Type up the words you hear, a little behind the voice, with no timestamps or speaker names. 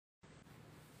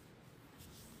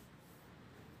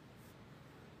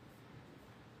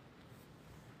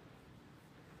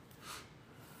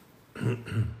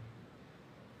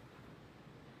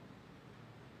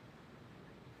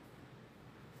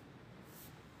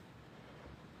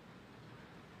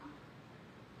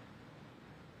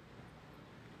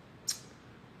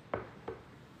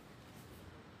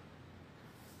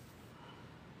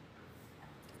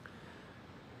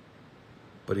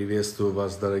Приветствую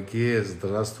вас, дорогие.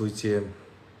 Здравствуйте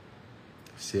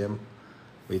всем.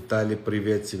 Виталий,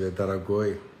 привет тебе,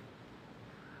 дорогой.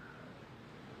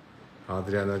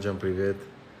 Адриана Джан, привет.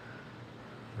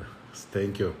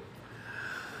 Thank you.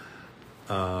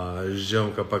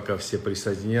 Ждем, пока все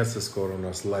присоединятся. Скоро у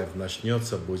нас лайв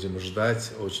начнется. Будем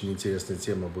ждать. Очень интересная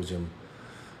тема. Будем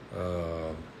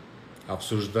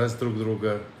обсуждать друг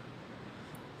друга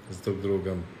с друг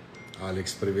другом.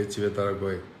 Алекс, привет тебе,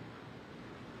 дорогой.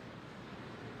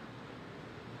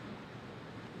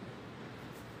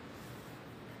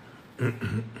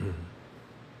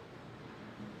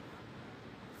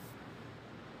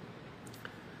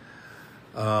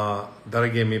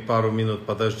 Дорогие, мы пару минут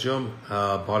подождем.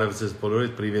 Баревзес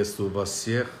Болорит, приветствую вас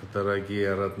всех,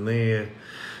 дорогие родные.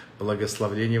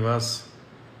 Благословение вас.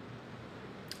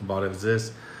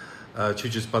 Баревзес.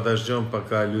 Чуть-чуть подождем,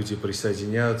 пока люди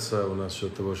присоединяются. У нас всего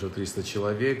 300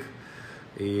 человек.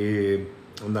 И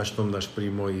начнем наш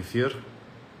прямой эфир.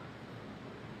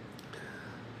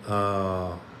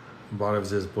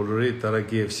 Баревзес Болорит,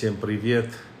 дорогие, всем привет.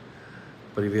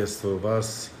 Приветствую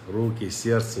вас. Руки,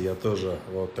 сердце. Я тоже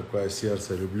вот такое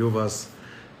сердце. Люблю вас.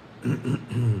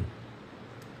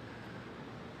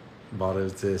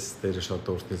 Баревзес,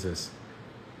 Терешатортнизес.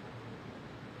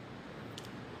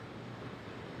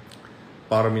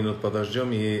 Пару минут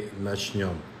подождем и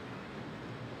начнем.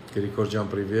 Кирикорджан,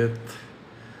 привет.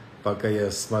 Пока я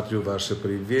смотрю ваши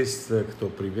приветствия, кто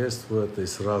приветствует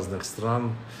из разных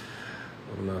стран.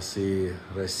 У нас и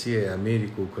Россия, и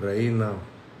Америка, Украина,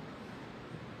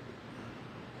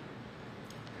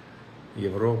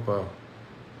 Европа.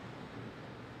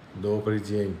 Добрый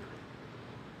день.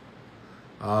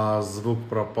 Звук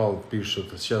пропал,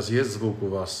 пишут. Сейчас есть звук у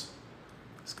вас?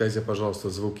 Скажите, пожалуйста,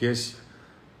 звук есть?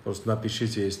 Просто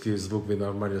напишите, если звук вы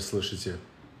нормально слышите.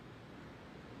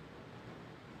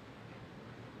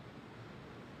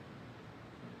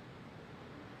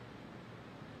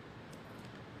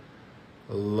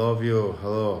 Love you.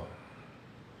 Hello.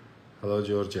 Hello,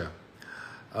 Georgia.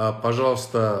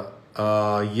 Пожалуйста,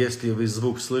 если вы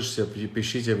звук слышите,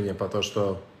 пишите мне, потому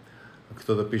что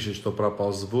кто-то пишет, что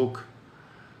пропал звук.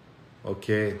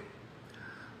 Окей.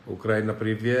 Украина,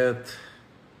 привет.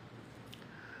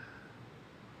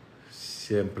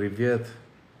 Всем привет.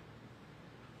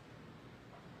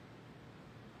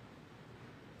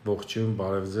 Ողջույն,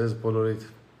 բարև ձեզ բոլորիդ.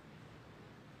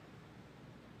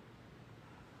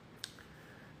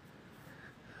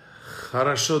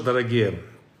 Хорошо, дорогие.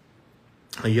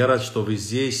 Я рад, что вы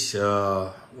здесь.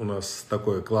 У нас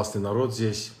такой классный народ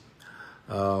здесь.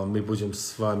 Мы будем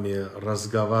с вами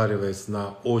разговаривать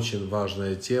на очень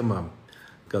важную тему,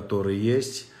 которая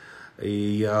есть. И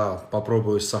я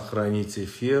попробую сохранить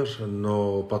эфир,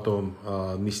 но потом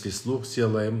мысли вслух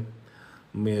сделаем.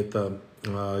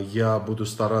 Я буду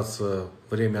стараться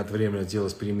время от времени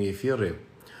делать прямые эфиры.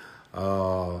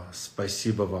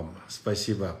 Спасибо вам.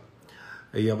 Спасибо.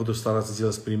 Я буду стараться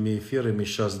делать прямые эфиры. Мы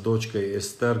сейчас с дочкой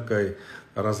Эстеркой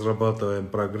разрабатываем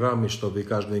программы, чтобы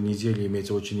каждую неделю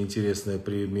иметь очень интересные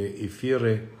прямые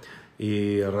эфиры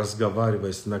и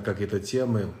разговаривать на какие-то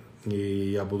темы.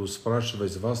 И я буду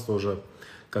спрашивать вас тоже,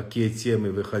 какие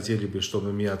темы вы хотели бы,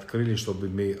 чтобы мы открыли, чтобы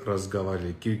мы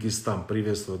разговаривали. Киргизстан,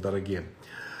 приветствую, дорогие.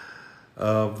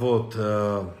 Вот,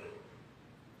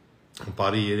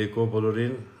 Пари Ерико,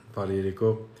 Болорин, Пари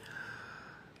Ерико.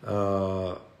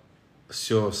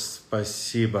 Все,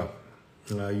 спасибо.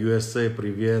 USA,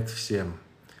 привет всем.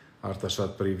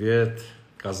 Арташат, привет.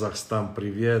 Казахстан,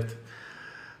 привет.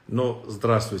 Ну,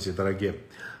 здравствуйте, дорогие.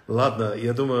 Ладно,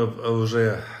 я думаю,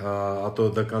 уже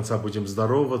до конца будем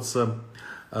здороваться.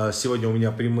 Сегодня у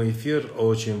меня прямой эфир.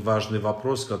 Очень важный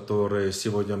вопрос, который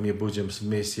сегодня мы будем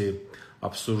вместе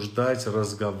обсуждать,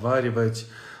 разговаривать.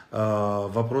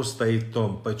 Вопрос стоит в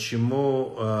том,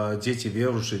 почему дети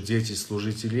верующих, дети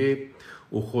служителей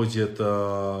уходят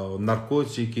в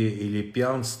наркотики или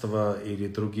пьянство, или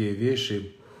другие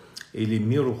вещи, или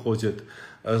мир уходит.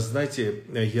 Знаете,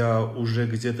 я уже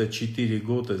где-то 4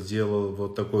 года делал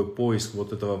вот такой поиск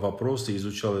вот этого вопроса,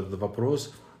 изучал этот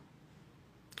вопрос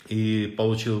и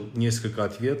получил несколько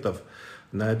ответов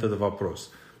на этот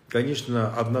вопрос.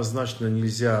 Конечно, однозначно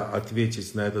нельзя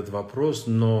ответить на этот вопрос,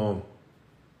 но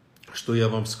что я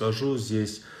вам скажу,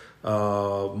 здесь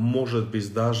может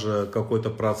быть, даже какой-то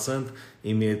процент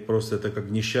имеет просто это как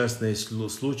несчастный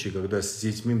случай, когда с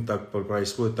детьми так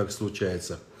происходит, так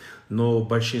случается. Но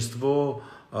большинство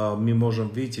мы можем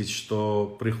видеть,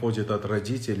 что приходит от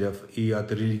родителей и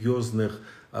от религиозных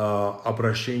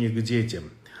обращений к детям.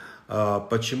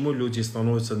 Почему люди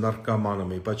становятся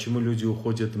наркоманами, почему люди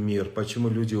уходят в мир, почему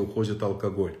люди уходят в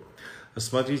алкоголь.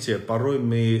 Смотрите, порой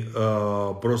мы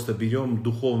просто берем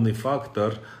духовный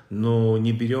фактор, но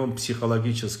не берем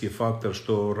психологический фактор,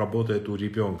 что работает у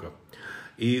ребенка.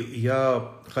 И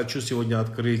я хочу сегодня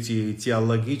открыть и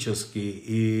теологический,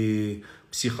 и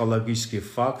психологический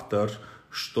фактор,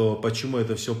 что почему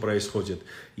это все происходит.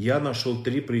 Я нашел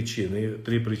три причины,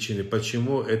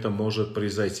 почему это может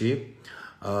произойти,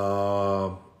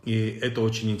 и это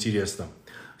очень интересно.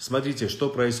 Смотрите, что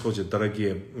происходит,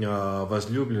 дорогие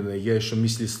возлюбленные. Я еще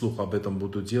мысли вслух об этом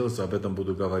буду делать, об этом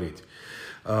буду говорить.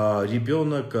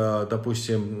 Ребенок,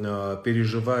 допустим,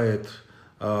 переживает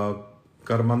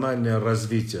гормональное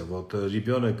развитие. Вот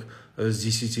ребенок с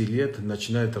 10 лет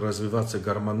начинает развиваться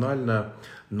гормонально,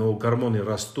 но гормоны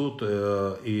растут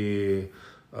и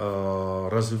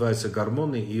развиваются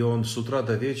гормоны, и он с утра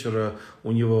до вечера,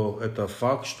 у него это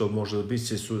факт, что может быть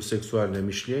сексуальное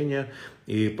мышление,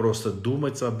 и просто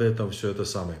думать об этом, все это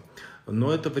самое.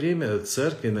 Но это время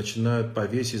церкви начинают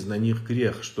повесить на них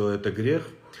грех, что это грех.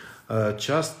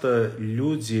 Часто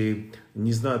люди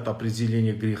не знают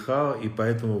определения греха, и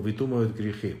поэтому выдумывают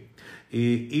грехи.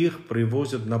 И их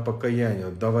привозят на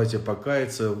покаяние. Давайте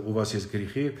покаяться, у вас есть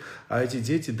грехи. А эти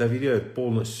дети доверяют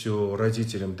полностью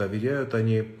родителям, доверяют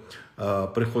они,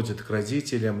 приходят к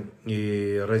родителям,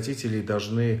 и родители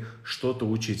должны что-то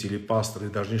учить, или пасторы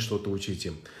должны что-то учить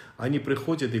им. Они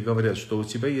приходят и говорят, что у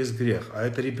тебя есть грех, а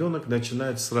этот ребенок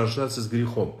начинает сражаться с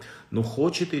грехом. Но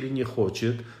хочет или не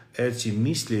хочет, эти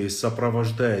мысли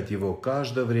сопровождают его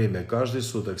каждое время, каждый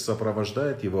суток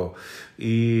сопровождает его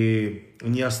и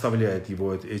не оставляет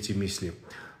его эти мысли.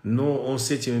 Но он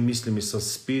с этими мыслями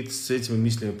спит, с этими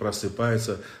мыслями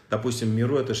просыпается. Допустим, в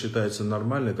миру это считается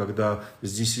нормально, когда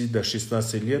с 10 до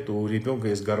 16 лет у ребенка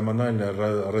есть гормональное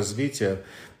развитие,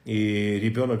 и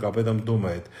ребенок об этом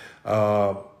думает.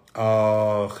 А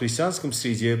в христианском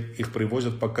среде их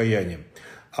привозят к покаянию.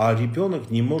 А ребенок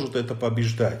не может это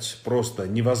побеждать. Просто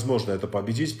невозможно это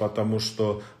победить, потому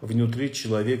что внутри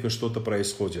человека что-то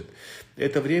происходит.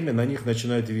 Это время на них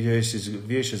начинают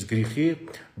вешать грехи,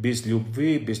 без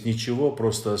любви, без ничего,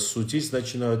 просто судить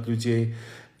начинают людей.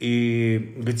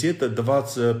 И где-то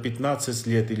 15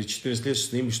 лет или 14 лет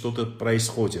с ними что-то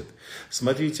происходит.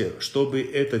 Смотрите, чтобы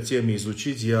эту тему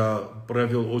изучить, я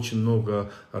провел очень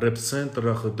много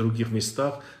рэп-центрах и других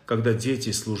местах, когда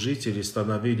дети-служители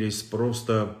становились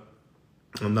просто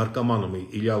наркоманами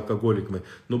или алкоголиками.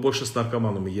 Но больше с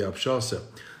наркоманами я общался.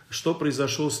 Что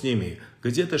произошло с ними?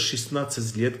 Где-то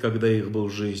 16 лет, когда их был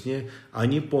в жизни,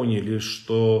 они поняли,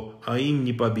 что им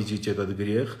не победить этот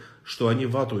грех, что они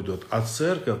в ад уйдут. А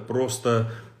церковь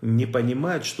просто не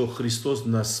понимает, что Христос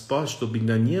нас спас, чтобы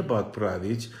на небо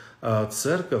отправить. А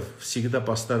церковь всегда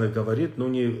постоянно говорит, ну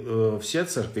не все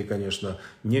церкви, конечно,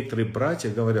 некоторые братья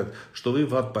говорят, что вы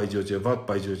в ад пойдете, в ад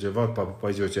пойдете, в ад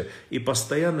пойдете. И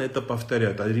постоянно это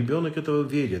повторяют. А ребенок этого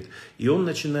верит. И он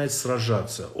начинает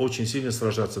сражаться, очень сильно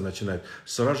сражаться начинает.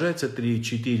 Сражается 3,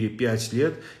 4, 5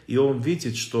 лет, и он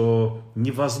видит, что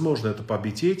невозможно это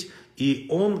победить. И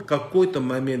он в какой-то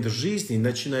момент в жизни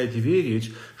начинает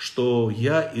верить, что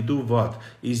я иду в ад.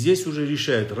 И здесь уже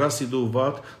решает, раз иду в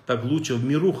ад, так лучше в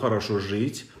миру хорошо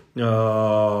жить,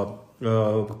 так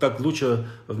лучше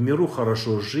в миру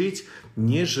хорошо жить,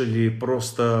 нежели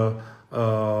просто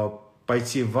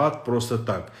пойти в ад просто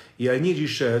так. И они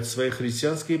решают свои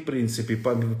христианские принципы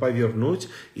повернуть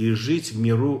и жить в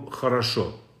миру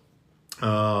хорошо.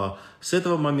 С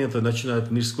этого момента начинают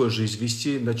мирскую жизнь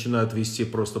вести, начинают вести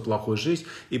просто плохую жизнь,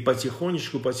 и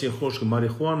потихонечку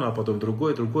марихуана, а потом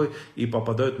другой, и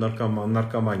попадают в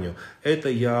наркоманию. Это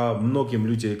я многим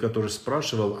людям, которые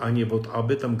спрашивал, они вот об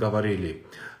этом говорили.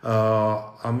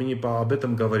 Они об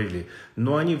этом говорили.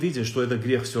 Но они видят, что это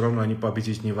грех все равно они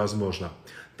победить невозможно.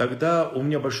 Тогда у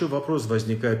меня большой вопрос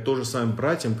возникает тоже самым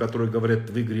братьям, которые говорят,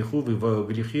 вы в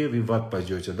грехе, вы в ад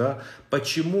пойдете. Да?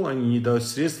 Почему они не дают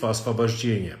средства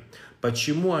освобождения?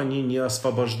 Почему они не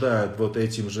освобождают вот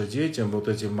этим же детям, вот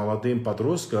этим молодым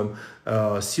подросткам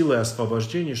силой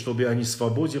освобождения, чтобы они в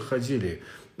свободе ходили?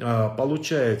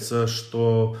 получается,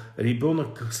 что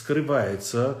ребенок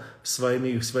скрывается в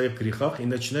своих грехах и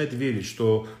начинает верить,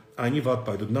 что они в ад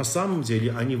пойдут. На самом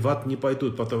деле они в ад не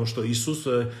пойдут, потому что Иисус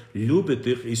любит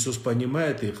их, Иисус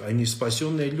понимает их, они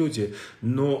спасенные люди,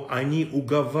 но они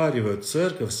уговаривают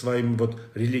церковь, своими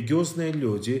религиозные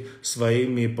люди,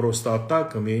 своими просто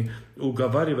атаками,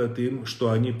 уговаривают им,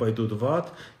 что они пойдут в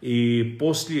ад, и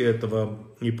после этого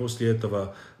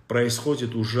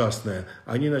происходит ужасное.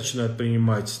 Они начинают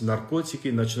принимать наркотики,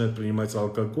 начинают принимать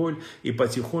алкоголь и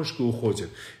потихонечку уходят.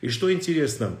 И что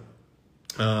интересно,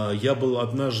 я был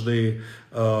однажды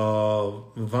в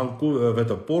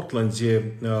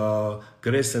Портленде, Grace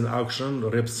and Action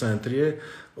рэп-центре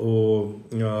у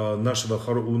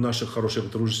наших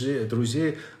хороших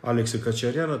друзей Алекса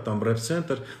Качаряна, там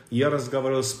рэп-центр. Я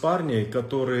разговаривал с парнем,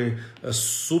 который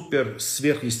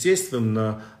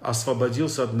сверхъестественно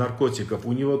освободился от наркотиков.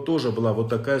 У него тоже была вот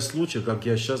такая случай, как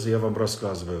я вам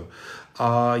рассказываю.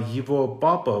 А его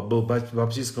папа был в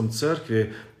баптистской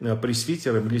церкви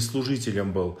пресвитером или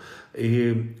служителем был.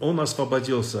 И он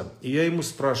освободился. И я ему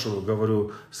спрашиваю,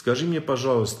 говорю, скажи мне,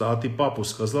 пожалуйста, а ты папу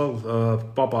сказал,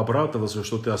 папа обрадовался,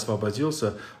 что ты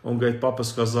освободился. Он говорит, папа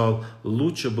сказал,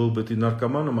 лучше был бы ты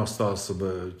наркоманом остался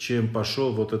бы, чем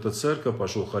пошел вот эта церковь,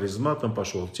 пошел харизматом,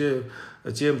 пошел тем,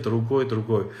 другой.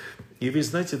 И вы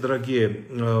знаете, дорогие,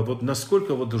 вот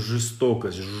насколько вот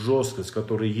жестокость, жесткость,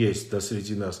 которая есть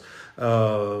среди нас,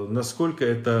 насколько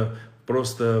это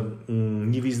просто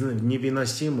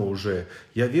невыносимо уже.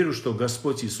 Я верю, что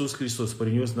Господь Иисус Христос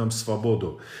принес нам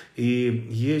свободу. И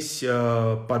есть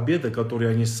победа, которую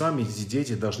они сами, эти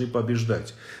дети, должны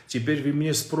побеждать. Теперь вы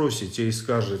мне спросите и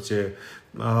скажете,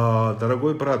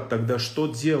 дорогой брат, тогда что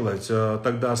делать?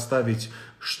 Тогда оставить,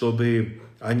 чтобы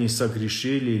они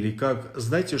согрешили или как?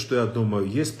 Знаете, что я думаю?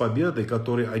 Есть победы,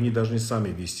 которые они должны сами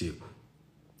вести.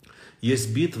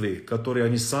 Есть битвы, которые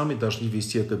они сами должны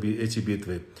вести, эти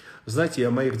битвы. Знаете, я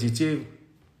моих детей,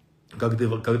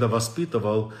 когда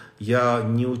воспитывал, я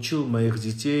не учил моих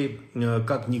детей,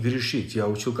 как не грешить, я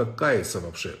учил, как каяться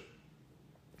вообще.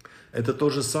 Это то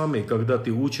же самое, когда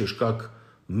ты учишь, как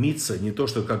мыться, не то,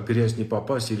 что как грязь не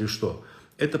попасть или что.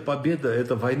 Это победа,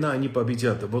 это война, они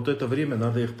победят. Вот это время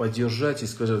надо их поддержать и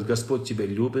сказать, Господь тебя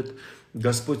любит,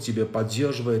 Господь тебя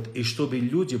поддерживает, и чтобы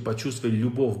люди почувствовали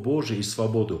любовь Божию и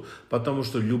свободу, потому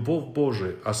что любовь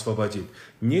Божия освободит.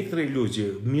 Некоторые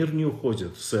люди в мир не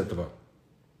уходят с этого.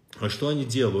 А что они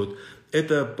делают?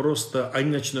 Это просто,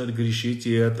 они начинают грешить,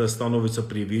 и это становится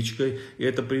привычкой, и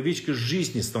эта привычка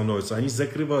жизни становится, они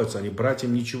закрываются, они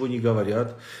братьям ничего не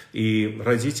говорят, и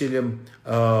родителям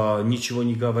ничего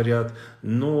не говорят,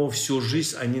 но всю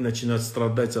жизнь они начинают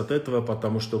страдать от этого,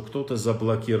 потому что кто-то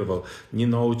заблокировал, не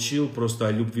научил просто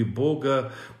о любви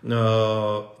Бога,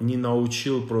 не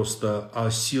научил просто о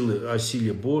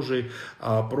силе Божией,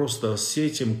 а просто с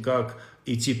этим, как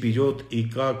идти вперед и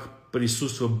как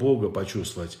присутствие Бога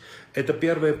почувствовать. Это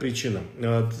первая причина.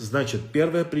 Значит,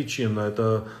 первая причина,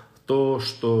 это то,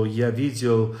 что я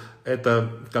видел, это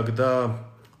когда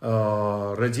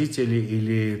родители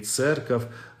или церковь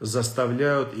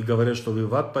заставляют и говорят, что вы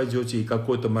в ад пойдете, и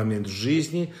какой-то момент в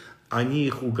жизни они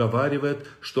их уговаривают,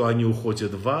 что они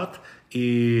уходят в ад,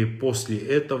 и после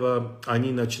этого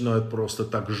они начинают просто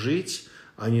так жить,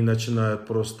 они начинают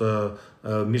просто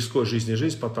мирской жизни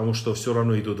жить, потому что все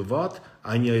равно идут в ад,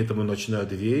 они этому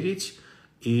начинают верить,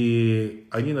 и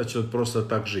они начинают просто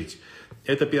так жить.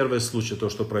 Это первый случай, то,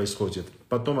 что происходит.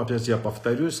 Потом опять я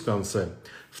повторюсь в конце.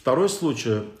 Второй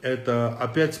случай, это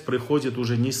опять приходит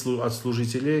уже не от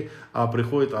служителей, а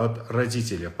приходит от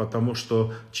родителей, потому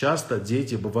что часто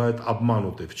дети бывают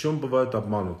обмануты. В чем бывают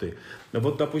обмануты?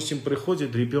 Вот, допустим,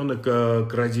 приходит ребенок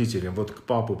к родителям, вот к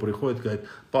папу приходит, говорит,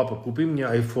 папа, купи мне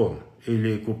iPhone,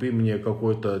 или купи мне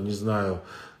какой-то, не знаю,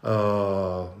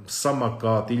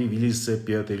 самокат, или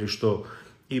велосипед, или что.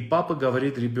 И папа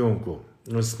говорит ребенку,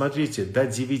 смотрите, до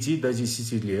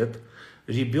 9-10 лет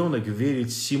ребенок верит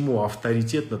всему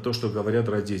авторитетно то, что говорят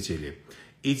родители.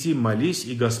 Иди молись,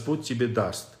 и Господь тебе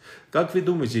даст. Как вы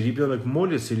думаете, ребенок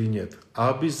молится или нет?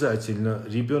 Обязательно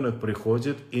ребенок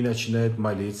приходит и начинает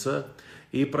молиться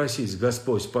и просить,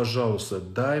 Господь, пожалуйста,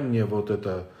 дай мне вот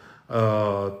это,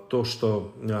 то,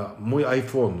 что мой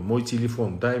iPhone, мой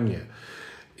телефон, дай мне.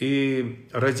 И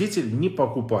родитель не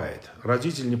покупает.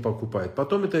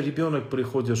 Потом этот ребенок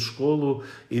приходит в школу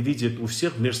и видит у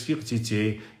всех мирских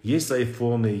детей есть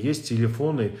айфоны, есть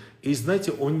телефоны. И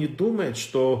знаете, он не думает,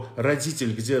 что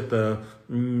родитель где-то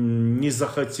не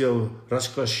захотел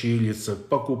раскошелиться,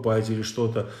 покупать или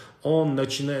что-то, он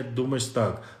начинает думать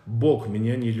так: Бог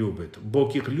меня не любит,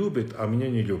 Бог их любит, а меня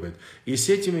не любит. И с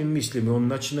этими мыслями он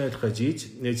начинает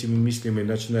ходить, этими мыслями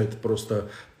начинает просто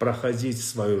проходить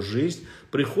свою жизнь,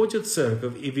 приходит в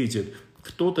церковь и видит,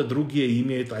 кто-то другие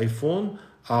имеет iPhone,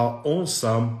 а он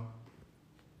сам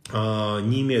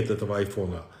не имеет этого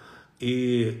айфона.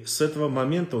 И с этого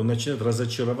момента он начинает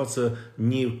разочароваться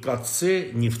не в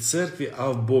Отце, не в церкви,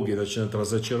 а в Боге начинает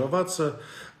разочароваться.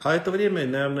 А это время,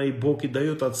 наверное, и Бог и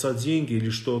дает Отца деньги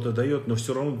или что-то дает, но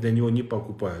все равно для него не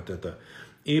покупают это.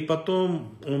 И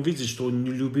потом он видит, что он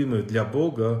нелюбимый для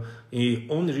Бога, и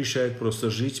он решает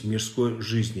просто жить мирской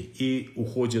жизнью и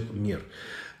уходит в мир.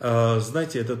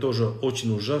 Знаете, это тоже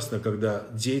очень ужасно, когда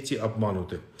дети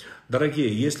обмануты.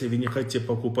 Дорогие, если вы не хотите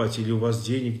покупать, или у вас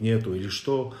денег нету, или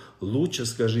что, лучше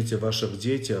скажите вашим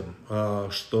детям,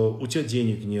 что у тебя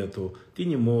денег нету, ты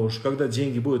не можешь. Когда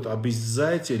деньги будут,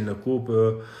 обязательно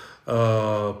купим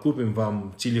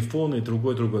вам телефон и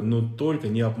другое. Но только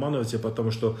не обманывайте,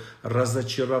 потому что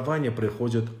разочарование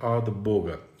приходит от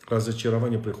Бога.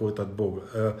 Разочарование приходит от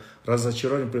Бога.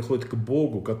 Разочарование приходит к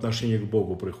Богу, к отношению к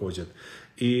Богу приходит.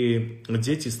 И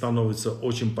дети становятся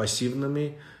очень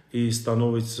пассивными и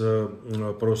становятся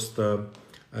просто...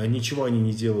 Ничего они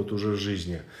не делают уже в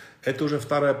жизни. Это уже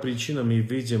вторая причина. Мы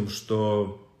видим,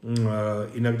 что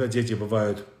иногда дети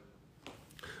бывают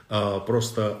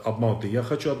просто обмануты. Я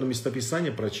хочу одно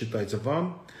местописание прочитать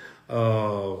вам.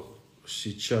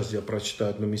 Сейчас я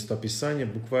прочитаю одно местописание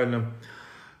буквально.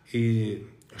 И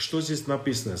что здесь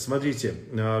написано? Смотрите,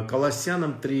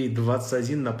 Колоссянам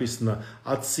 3:21 написано: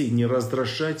 «Отцы, не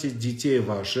раздражайте детей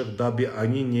ваших, дабы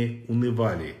они не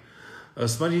унывали».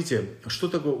 Смотрите, что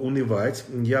такое унывать?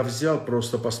 Я взял,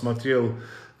 просто посмотрел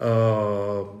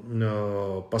вот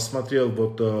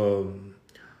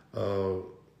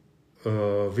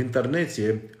в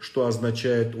интернете, что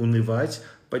означает унывать.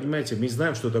 Понимаете, мы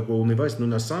знаем, что такое унывать, но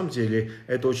на самом деле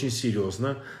это очень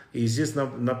серьезно. И здесь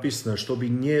написано, чтобы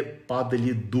не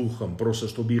падали духом, просто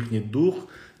чтобы их дух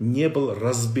не был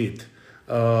разбит,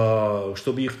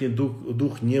 чтобы их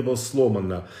дух не был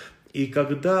сломан. И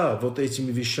когда вот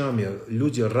этими вещами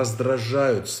люди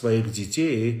раздражают своих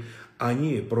детей,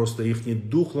 они просто, их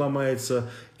дух ломается,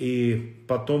 и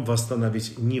потом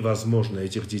восстановить невозможно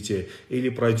этих детей. Или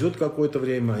пройдет какое-то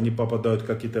время, они попадают в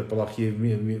какие-то плохие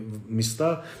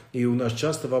места, и у нас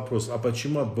часто вопрос: а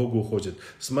почему от Бога уходит?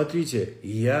 Смотрите,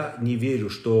 я не верю,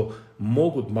 что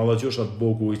могут молодежь от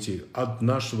Бога уйти, от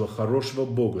нашего хорошего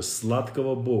Бога,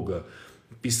 сладкого Бога.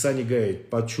 Писание говорит: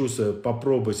 почувствуйте,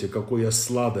 попробуйте, какой я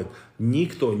сладок.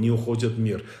 Никто не уходит в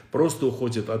мир. Просто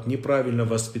уходит от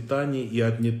неправильного воспитания и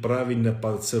от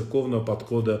неправильного церковного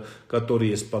подхода, который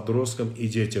есть подросткам и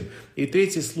детям. И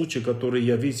третий случай, который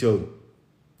я видел,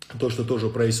 то, что тоже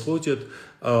происходит,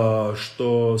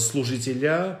 что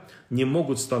служителя не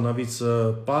могут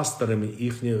становиться пасторами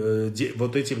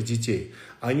вот этих детей.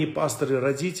 Они пасторы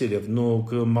родителей, но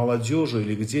к молодежи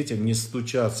или к детям не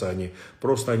стучатся они.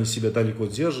 Просто они себя далеко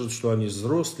держат, что они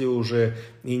взрослые уже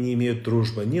и не имеют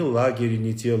дружбы. Ни лагеря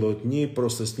не делают, ни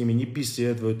просто с ними не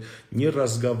беседуют, не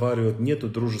разговаривают. Нету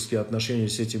дружеских отношений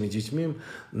с этими детьми,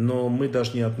 но мы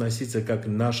должны относиться как к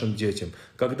нашим детям.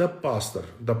 Когда пастор,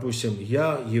 допустим,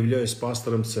 я являюсь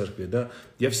пастором церкви, да,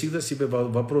 я всегда себе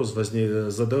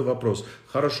задаю вопрос: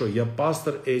 хорошо, я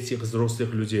пастор этих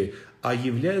взрослых людей, а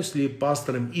являюсь ли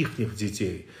пастором ихних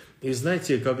детей? И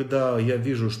знаете, когда я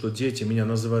вижу, что дети меня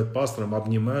называют пастором,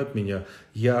 обнимают меня,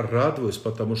 я радуюсь,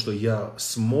 потому что я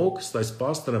смог стать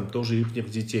пастором тоже ихних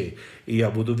детей. И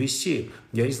я буду вести.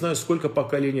 Я не знаю, сколько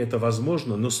поколений это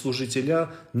возможно, но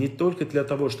служителя не только для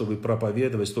того, чтобы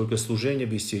проповедовать, только служение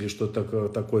вести или что-то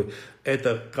такое.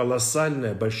 Это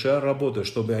колоссальная, большая работа,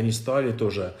 чтобы они стали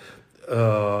тоже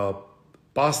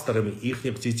пасторами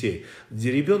ихних детей.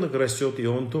 Где ребенок растет, и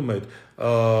он думает: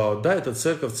 да, это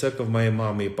церковь моей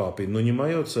мамы и папы, но не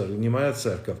моя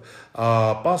церковь.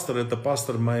 А пастор — это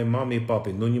пастор моей мамы и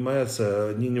папы, но не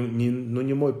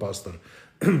мой пастор.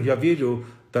 Я верю,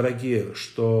 дорогие,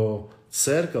 что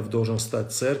церковь должна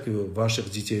стать церковью ваших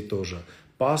детей тоже.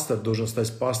 Пастор должен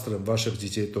стать пастором ваших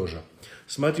детей тоже.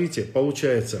 Смотрите,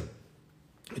 получается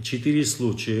 4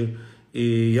 случая.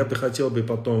 И я бы хотел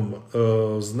потом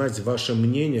знать ваше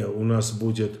мнение. У нас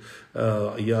будет,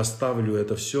 я оставлю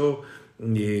это все,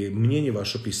 и мнение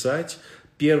ваше писать.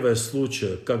 Первый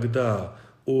случай, когда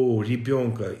у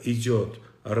ребенка идет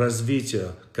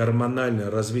развитие,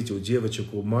 гормональное развитие у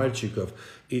девочек, у мальчиков,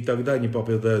 и тогда они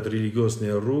попадают в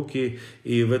религиозные руки,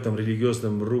 и в этом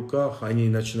религиозном руках они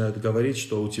начинают говорить,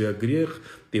 что у тебя грех,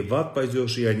 ты в ад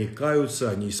пойдешь, и они каются,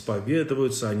 они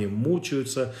исповедуются, они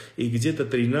мучаются, и где-то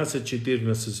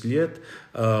 13-14 лет,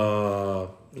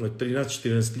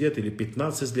 13-14 лет или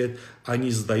 15 лет,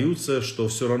 они сдаются, что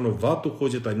все равно в ад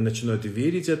уходят, они начинают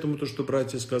верить этому, то, что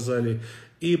братья сказали,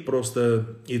 и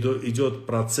просто идет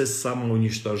процесс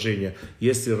самоуничтожения.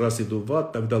 Если раз иду в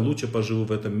ад, тогда лучше поживу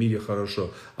в этом мире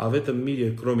хорошо. А в этом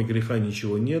мире, кроме греха,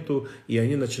 ничего нету, и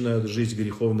они начинают жить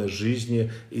греховной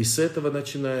жизнью, и с этого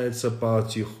начинается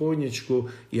потихонечку,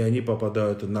 и они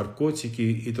попадают в наркотики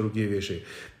и другие вещи.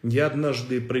 Я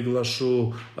однажды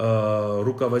приглашу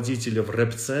руководителя в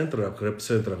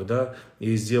рэп-центрах, да,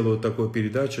 и сделаю такую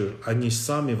передачу. Они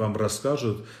сами вам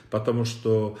расскажут, потому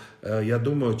что я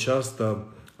думаю, часто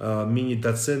мы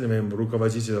недооцениваем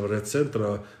руководителей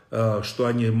рэп-центра, что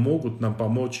они могут нам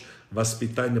помочь в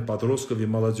воспитании подростков и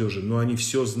молодежи. Но они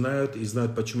все знают и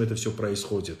знают, почему это все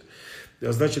происходит.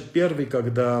 Значит, первый,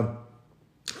 когда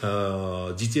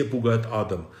детей пугает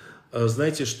адом.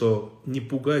 Знаете, что не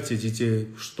пугайте детей,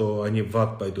 что они в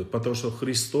ад пойдут, потому что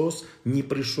Христос не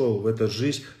пришел в эту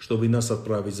жизнь, чтобы нас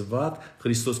отправить в ад.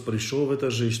 Христос пришел в эту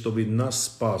жизнь, чтобы нас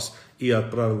спас и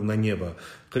отправил на небо.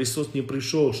 Христос не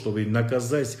пришел, чтобы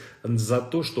наказать за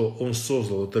то, что Он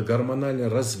создал. Это гормональное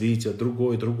развитие,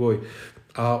 другой.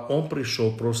 А Он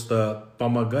пришел просто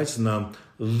помогать нам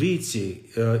выйти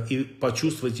и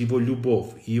почувствовать Его любовь,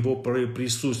 Его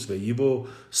присутствие, Его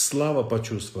славу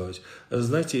почувствовать.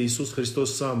 Знаете, Иисус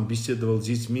Христос сам беседовал с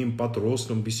детьми,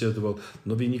 подростком беседовал,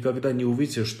 но вы никогда не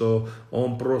увидите, что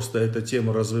Он просто эту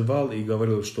тему развивал и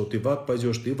говорил, что ты в ад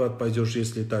пойдешь,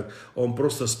 если так. Он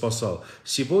просто спасал.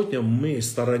 Сегодня мы в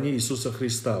стороне Иисуса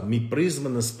Христа, мы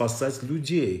призваны спасать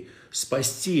людей,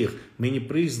 спасти их. Мы не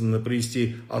призваны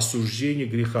привести осуждение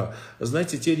греха.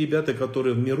 Знаете, те ребята,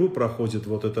 которые в миру проходят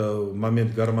вот этот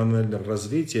момент гормонального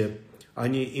развития,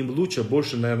 им лучше,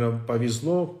 больше, наверное,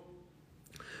 повезло,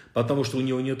 потому что у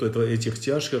него нет этих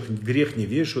тяжких, грех не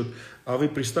вешают. А вы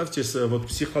представьте, вот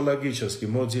психологически,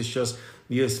 вот здесь сейчас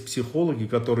есть психологи,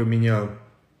 которые меня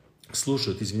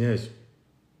слушают, извиняюсь.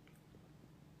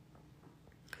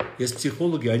 Есть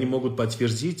психологи, они могут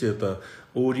подтвердить это.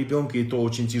 У ребенка и то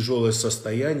очень тяжелое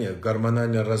состояние,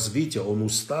 гормональное развитие, он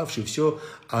уставший, все,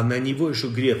 а на него еще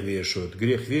грех вешают.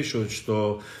 Грех вешают,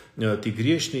 что ты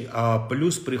грешный, а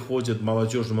плюс приходят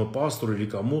молодежному пастору или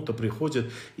кому-то приходят,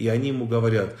 и они ему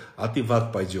говорят, а ты в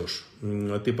ад пойдешь.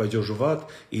 Ты пойдешь в ад,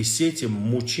 и с этим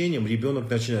мучением ребенок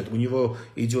начинает. У него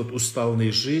идет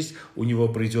усталая жизнь, у него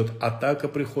придет атака,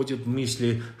 приходит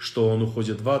мысли, что он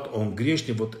уходит в ад, он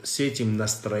грешный. Вот с этим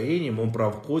настроением он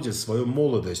проходит свою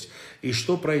молодость. И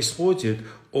что происходит?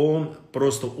 Он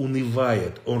просто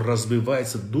унывает, он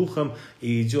разбивается духом,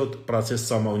 и идет процесс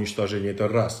самоуничтожения. Это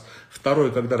раз.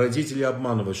 Второе, когда родители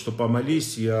обманывают, что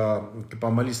помолись,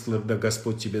 когда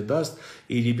Господь тебе даст,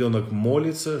 и ребенок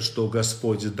молится, что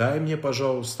Господь дай мне,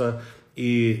 пожалуйста,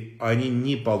 и они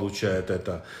не получают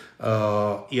это.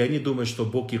 И они думают, что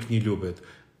Бог их не любит.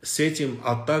 С этим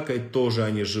атакой тоже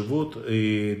они живут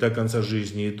и до конца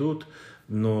жизни идут.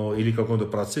 Но или в каком-то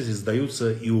процессе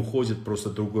сдаются и уходят просто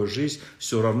в другую жизнь,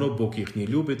 все равно Бог их не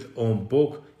любит, Он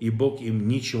Бог, и Бог им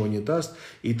ничего не даст.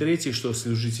 И третье, что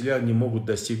служители не могут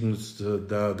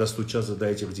достучаться до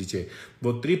этих детей.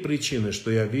 Вот три причины,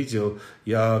 что я видел.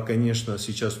 Я, конечно,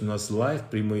 сейчас у нас лайв,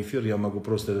 прямой эфир, я могу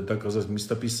просто это доказать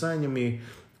местописаниями,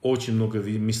 очень много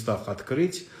местах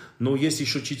открыть. Но есть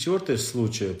еще четвертый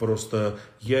случай, просто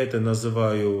я это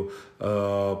называю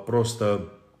просто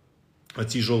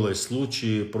тяжелые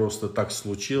случаи, просто так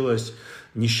случилось,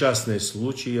 несчастные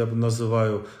случаи я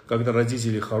называю, когда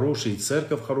родители хорошие,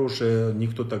 церковь хорошая,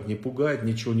 никто так не пугает,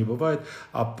 ничего не бывает,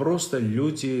 а просто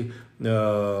люди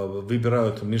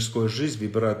выбирают мирскую жизнь,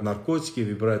 выбирают наркотики,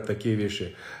 выбирают такие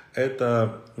вещи.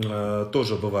 Это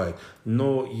тоже бывает.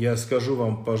 Но я скажу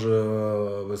вам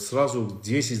сразу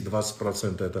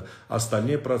 10-20% это.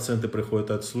 Остальные проценты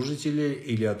приходят от служителей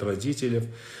или от родителей.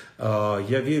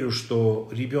 Я верю, что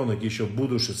ребенок, еще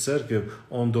будучи в церкви,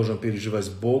 он должен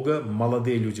переживать Бога.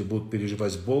 Молодые люди будут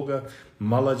переживать Бога.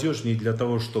 Молодежь не для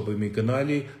того, чтобы мы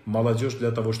гнали. Молодежь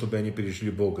для того, чтобы они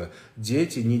пережили Бога.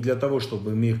 Дети не для того,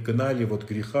 чтобы мы их гнали вот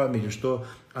грехами или что.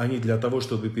 Они для того,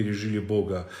 чтобы пережили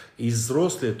Бога. И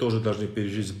взрослые тоже должны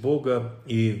пережить Бога.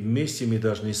 И вместе мы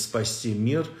должны спасти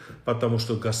мир, потому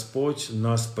что Господь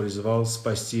нас призвал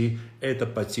спасти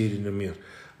этот потерянный мир.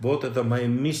 Вот это мои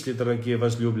мысли, дорогие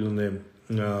возлюбленные.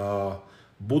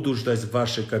 Буду ждать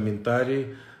ваши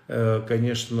комментарии.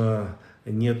 Конечно,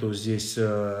 нету здесь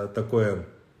такое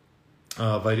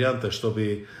варианты,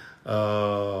 чтобы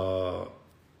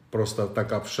просто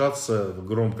так общаться,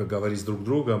 громко говорить друг с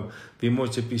другом. Вы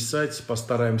можете писать,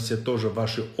 постараемся тоже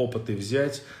ваши опыты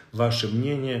взять, ваше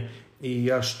мнение. И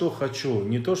я что хочу,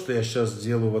 не то, что я сейчас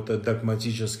делаю вот это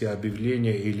догматическое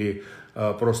объявление или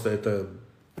просто это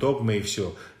догмы и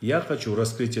все. Я хочу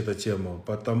раскрыть эту тему,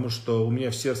 потому что у меня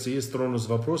в сердце есть тронуть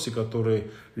вопросы,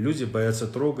 которые люди боятся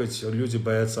трогать, люди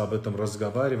боятся об этом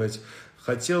разговаривать.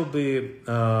 Хотел бы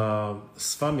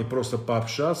с вами просто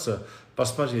пообщаться,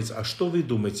 посмотреть, а что вы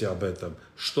думаете об этом,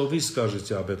 что вы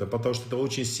скажете об этом, потому что это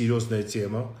очень серьезная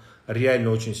тема, реально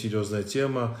очень серьезная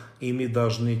тема, и мы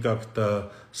должны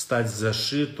как-то стать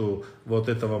защиту вот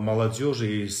этого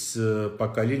молодежи из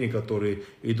поколений, которые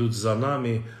идут за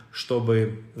нами,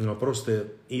 чтобы просто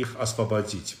их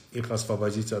освободить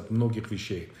от многих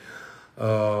вещей.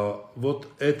 Вот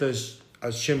это,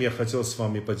 с чем я хотел с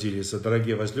вами поделиться,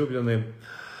 дорогие возлюбленные.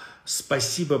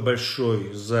 Спасибо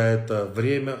большое за это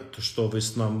время, что вы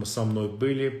со мной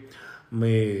были.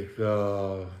 Мы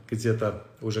где-то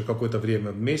уже какое-то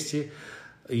время вместе.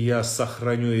 Я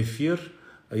сохраню эфир.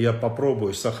 Я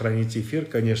попробую сохранить эфир.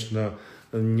 Конечно,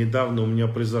 недавно у меня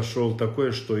произошло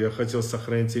такое, что я хотел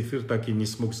сохранить эфир, так и не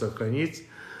смог сохранить.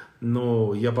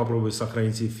 Но я попробую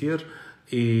сохранить эфир.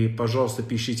 И, пожалуйста,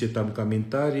 пишите там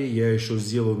комментарии. Я еще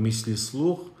сделаю мысли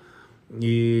вслух.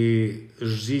 И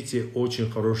ждите очень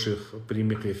хороших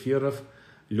прямых эфиров.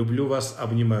 Люблю вас,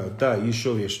 обнимаю. Да,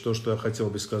 еще вещь, то, что я хотел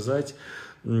бы сказать.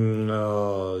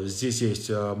 Здесь есть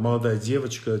молодая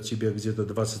девочка, тебе где-то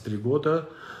 23 года,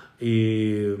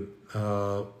 и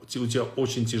у тебя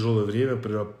очень тяжелое время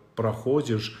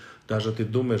проходишь. Даже ты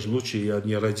думаешь, лучше я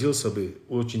не родился бы,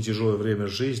 очень тяжелое время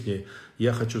жизни.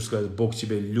 Я хочу сказать, Бог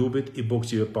тебя любит и Бог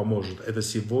тебе поможет. Это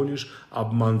всего лишь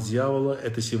обман дьявола,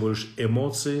 это всего лишь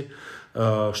эмоции,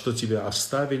 что тебя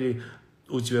оставили.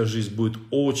 У тебя жизнь будет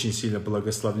очень сильно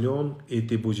благословлен, и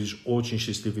ты будешь очень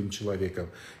счастливым человеком.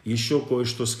 Еще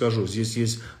кое-что скажу. Здесь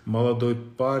есть молодой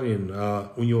парень,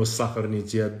 у него сахарный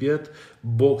диабет.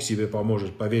 Бог тебе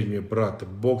поможет, поверь мне, брат,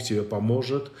 Бог тебе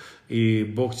поможет, и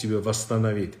Бог тебя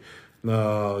восстановит.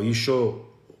 Еще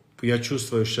я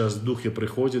чувствую, сейчас в духе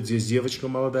приходит, здесь девочка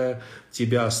молодая,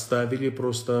 тебя оставили,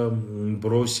 просто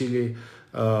бросили.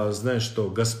 Знаешь что,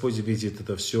 Господь видит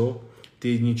это все.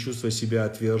 Ты не чувствуй себя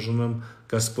отверженным,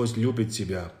 Господь любит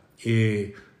тебя,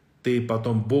 и ты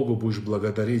потом Богу будешь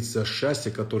благодарить за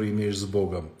счастье, которое имеешь с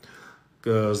Богом.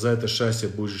 За это счастье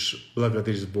будешь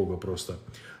благодарить Бога просто.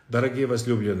 Дорогие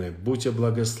возлюбленные, будьте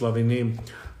благословены,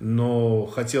 но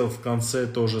хотел в конце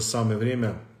то же самое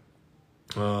время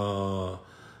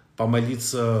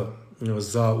помолиться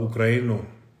за Украину,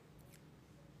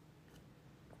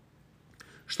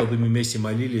 чтобы мы вместе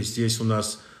молились. Здесь у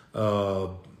нас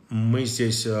мы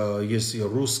здесь есть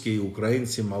русские,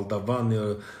 украинцы,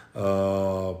 молдаваны,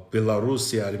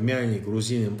 белорусы, армяне,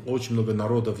 грузины. Очень много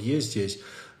народов есть здесь,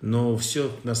 но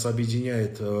все нас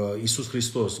объединяет. Иисус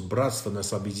Христос, братство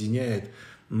нас объединяет.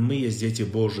 Мы есть дети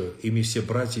Божии, и мы все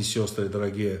братья и сестры,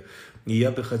 дорогие. И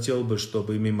я бы хотел,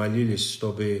 чтобы мы молились,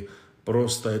 чтобы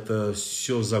просто это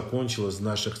все закончилось в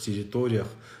наших территориях.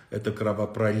 Это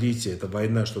кровопролитие, это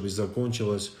война, чтобы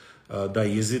закончилась. Да,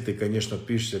 языки, конечно,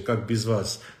 пишите, как без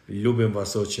вас, любим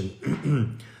вас очень,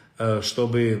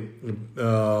 чтобы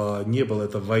не было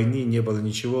этой войны, не было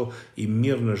ничего, и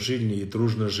мирно жили, и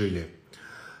дружно жили.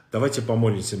 Давайте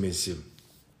помолимся вместе.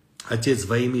 Отец,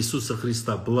 во имя Иисуса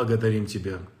Христа, благодарим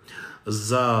Тебя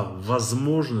за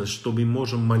возможность, что мы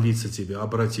можем молиться Тебе,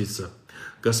 обратиться.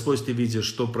 Господь, Ты видишь,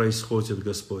 что происходит,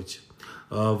 Господь,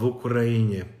 в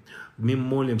Украине. Мы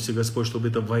молимся, Господь, чтобы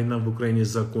эта война в Украине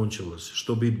закончилась,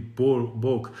 чтобы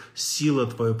Бог, сила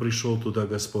Твоя пришел туда,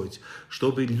 Господь,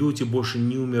 чтобы люди больше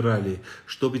не умирали,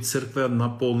 чтобы церкви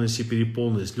наполнились и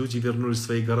переполнились, люди вернулись в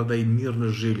свои города и мирно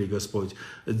жили, Господь.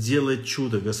 Делай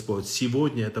чудо, Господь.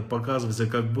 Сегодня это показывается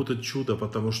как будто чудо,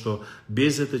 потому что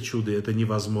без этого чуда это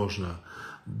невозможно.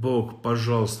 Бог,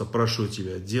 пожалуйста, прошу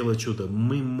Тебя, делай чудо.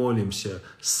 Мы молимся,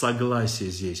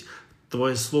 согласие здесь.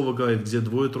 Твое слово говорит, где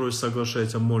двое-трое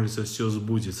соглашаются, молятся, все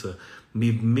сбудется.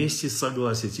 Мы вместе с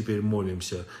согласием теперь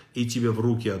молимся и Тебе в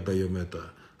руки отдаем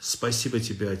это. Спасибо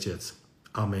Тебе, Отец.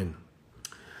 Аминь.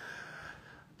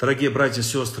 Дорогие братья и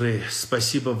сестры,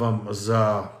 спасибо вам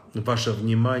за ваше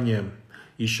внимание.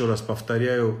 Еще раз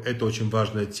повторяю, это очень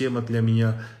важная тема для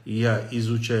меня. Я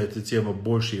изучаю эту тему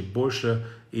больше и больше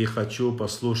и хочу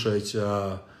послушать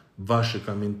ваши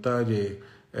комментарии.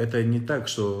 Это не так,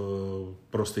 что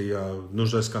просто я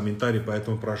нуждаюсь в комментарии,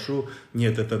 поэтому прошу.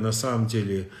 Нет, это на самом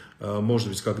деле, может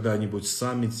быть, когда-нибудь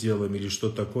саммит сделаем или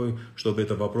что-то такое, чтобы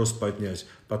этот вопрос поднять.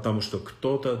 Потому что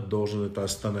кто-то должен это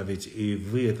остановить. И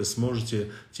вы это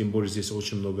сможете, тем более здесь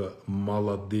очень много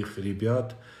молодых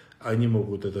ребят, они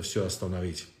могут это все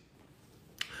остановить.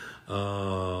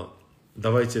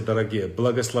 Давайте, дорогие,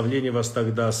 благословление вас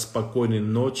тогда, спокойной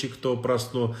ночи, кто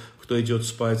проснул, кто идет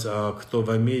спать, а кто в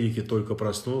Америке только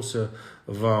проснулся,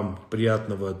 вам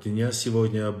приятного дня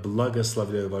сегодня,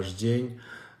 благословляю ваш день,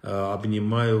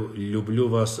 обнимаю, люблю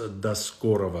вас, до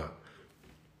скорого.